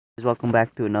Welcome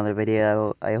back to another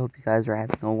video. I hope you guys are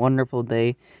having a wonderful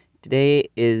day. Today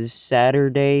is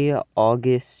Saturday,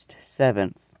 August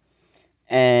 7th.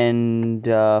 And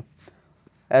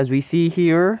as we see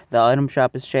here, the item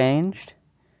shop has changed,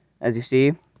 as you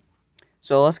see.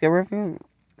 So let's get reviewing.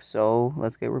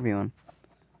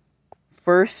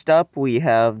 First up, we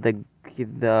have the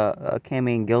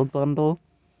Cammy and Guild bundle.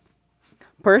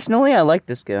 Personally, I like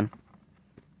this skin.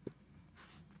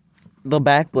 The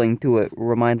back bling to it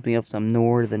reminds me of some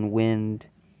Northern Wind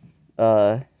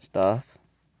stuff.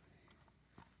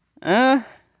 Oh,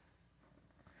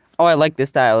 I like this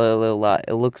style a lot.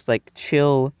 It looks like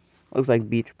chill. Looks like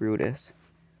Beach Brutus.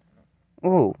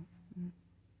 Oh.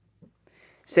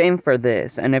 Same for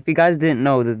this. And if you guys didn't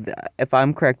know, if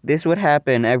I'm correct, this would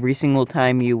happen every single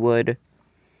time you would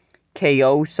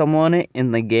KO someone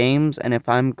in the games. And if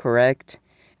I'm correct,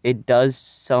 it does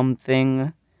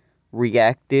something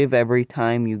reactive every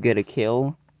time you get a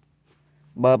kill.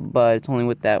 But it's only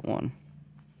with that one.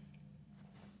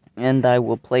 And I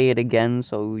will play it again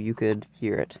so you could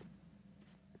hear it.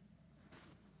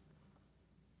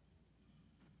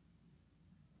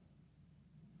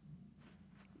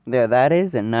 There that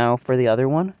is, and now for the other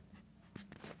one.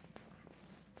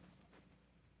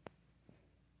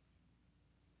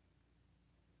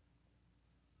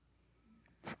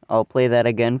 I'll play that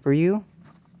again for you.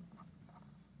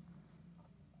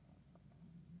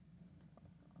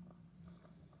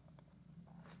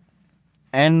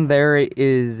 And there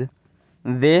is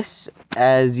this,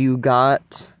 as you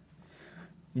got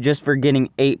just for getting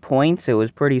 8 points. It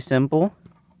was pretty simple.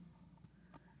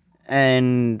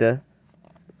 And the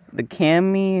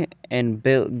Cammy and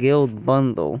Guild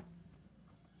bundle,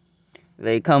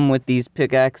 they come with these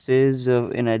pickaxes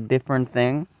in a different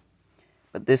thing.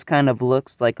 But this kind of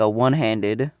looks like a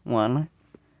one-handed one.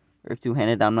 Or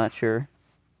two-handed, I'm not sure.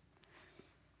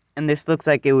 And this looks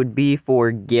like it would be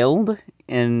for Guild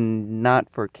and not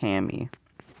for Cammy.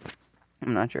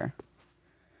 I'm not sure.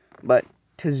 But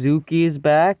Tazuki is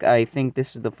back. I think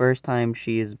this is the first time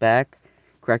she is back.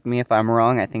 Correct me if I'm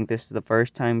wrong. I think this is the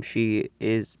first time she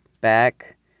is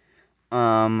back.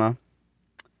 Back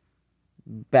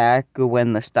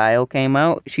when the style came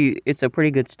out. It's a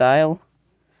pretty good style.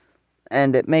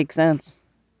 And it makes sense.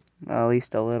 At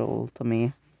least a little to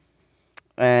me.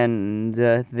 And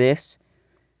this.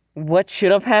 What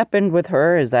should have happened with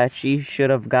her is that she should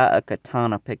have got a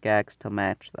katana pickaxe to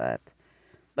match that.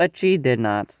 But she did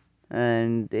not.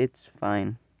 And it's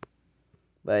fine.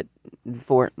 But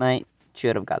Fortnite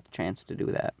should have got the chance to do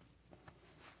that.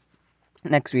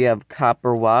 Next we have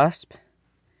Copper Wasp.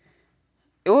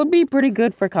 It would be pretty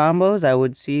good for combos. I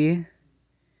would see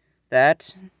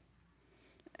that.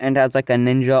 And has like a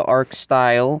ninja arc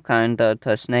style, kind of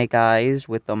to Snake Eyes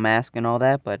with the mask and all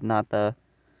that, but not the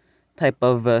type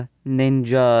of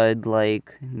ninja,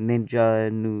 like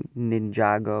Ninjago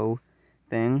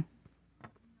thing.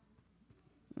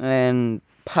 And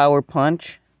Power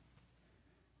Punch.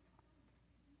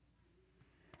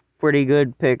 Pretty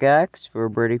good pickaxe for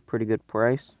a pretty good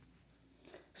price.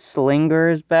 Slinger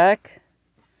is back.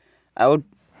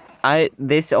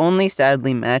 This only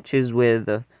sadly matches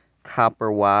with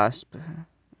Copper Wasp,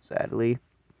 sadly.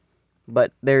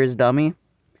 But there's Dummy.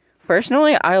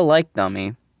 Personally, I like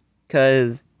Dummy.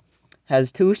 Because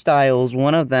has two styles.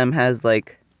 One of them has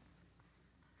like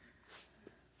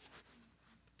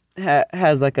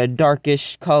has like a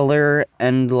darkish color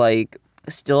and like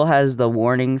still has the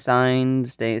warning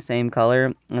signs, same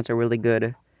color. That's a really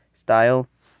good style.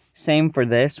 Same for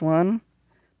this one,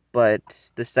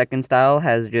 but the second style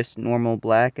has just normal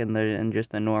black and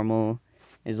just the normal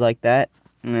is like that.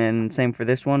 And same for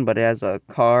this one, but it has a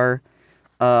car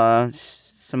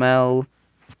smell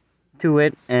to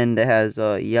it, and it has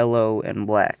yellow and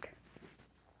black.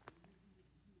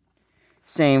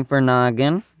 Same for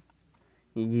Noggin,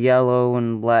 yellow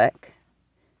and black,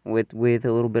 with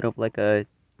a little bit of like a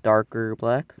darker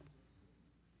black.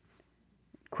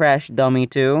 Crash Dummy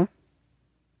too.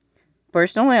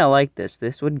 Personally, I like this.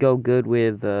 This would go good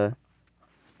with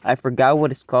I forgot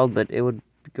what it's called, but it would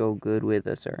go good with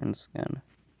a certain skin.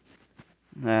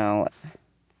 Now,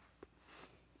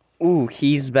 ooh,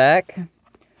 he's back.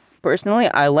 Personally,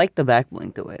 I like the back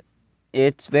bling to it.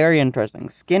 It's very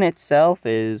interesting. Skin itself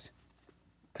is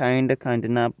kinda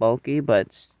not bulky,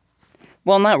 but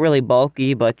well, not really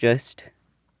bulky, but just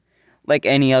like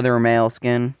any other male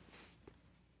skin.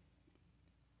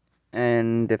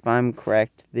 And if I'm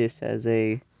correct, this has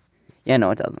a no,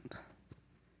 it doesn't.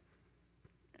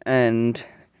 And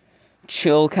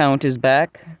Chill Count is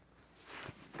back.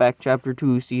 Back Chapter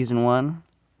 2, Season 1.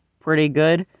 Pretty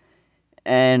good.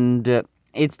 And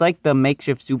it's like the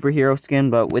makeshift superhero skin,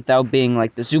 but without being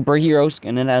like the superhero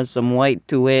skin. It has some white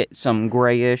to it, some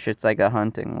grayish. It's like a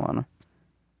hunting one.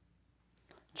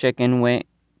 Chicken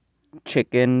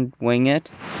wing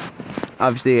it.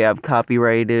 Obviously, I have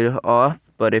copyrighted off,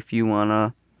 but if you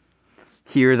wanna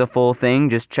hear the full thing,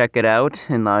 just check it out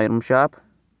in the item shop.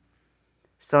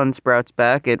 Sunsprouts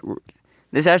back.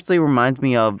 This actually reminds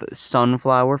me of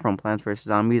Sunflower from Plants vs.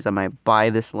 Zombies. I might buy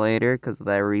this later because of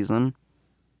that reason.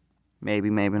 Maybe,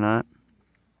 maybe not.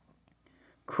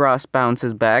 Cross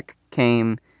bounces back.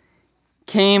 Came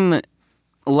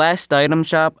last item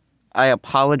shop. I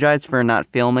apologize for not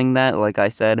filming that, like I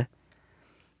said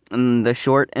in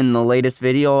the latest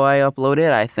video I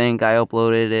uploaded. I think I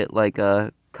uploaded it like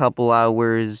a couple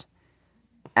hours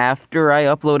after I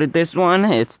uploaded this one.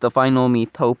 It's the final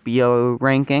Metopia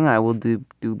ranking. I will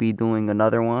be doing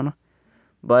another one,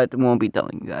 but won't be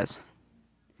telling you guys.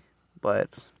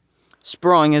 But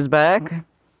Sprung is back.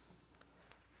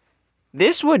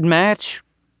 This would match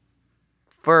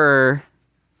for,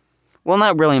 well,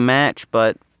 not really match,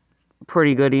 but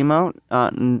pretty good emote,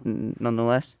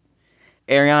 nonetheless.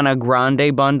 Ariana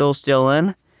Grande bundle still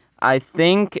in. I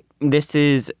think this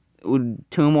is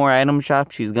 2 more item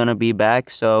shops. She's gonna be back,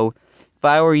 so if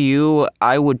I were you,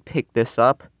 I would pick this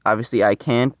up. Obviously, I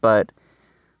can't, but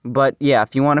yeah,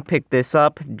 if you want to pick this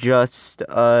up, just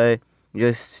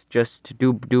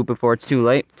do before it's too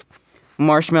late.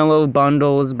 Marshmallow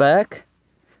bundle is back.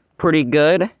 Pretty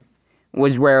good.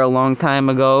 Was rare a long time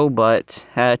ago, but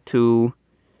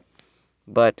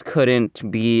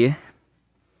couldn't be.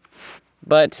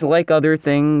 But like other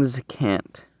things,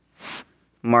 can't.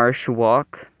 Marsh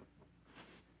Walk.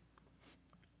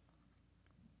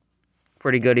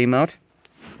 Pretty good emote.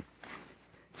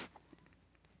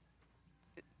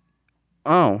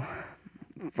 Oh.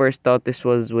 First thought this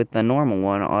was with the normal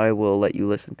one. I will let you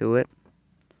listen to it.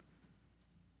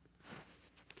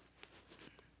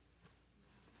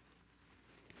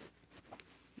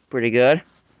 Pretty good.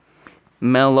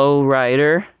 Mellow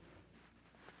Rider.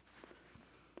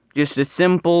 Just a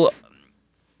simple,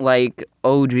 like,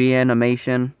 OG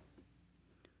animation.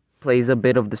 Plays a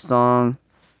bit of the song.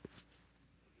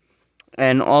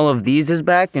 And all of these is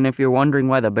back. And if you're wondering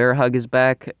why the bear hug is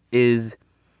back, is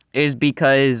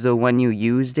because when you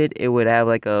used it, it would have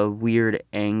like a weird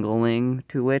angling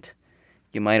to it.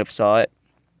 You might have saw it.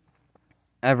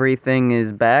 Everything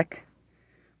is back.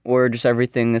 Or just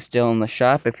everything is still in the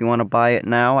shop. If you want to buy it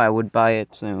now, I would buy it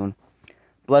soon.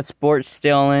 Bloodsport's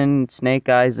still in, Snake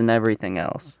Eyes, and everything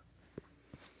else.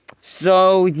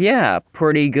 So, yeah,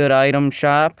 pretty good item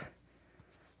shop.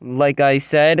 Like I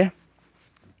said,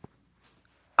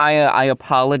 I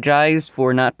apologize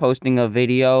for not posting a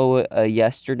video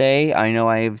yesterday. I know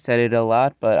I have said it a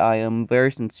lot, but I am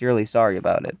very sincerely sorry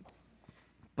about it.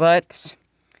 But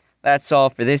that's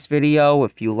all for this video.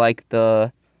 If you like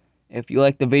the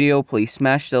video, please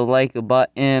smash the like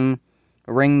button,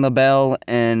 ring the bell,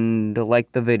 and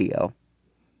like the video.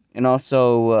 And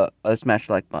also smash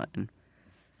the like button.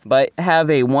 But have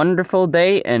a wonderful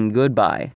day, and goodbye.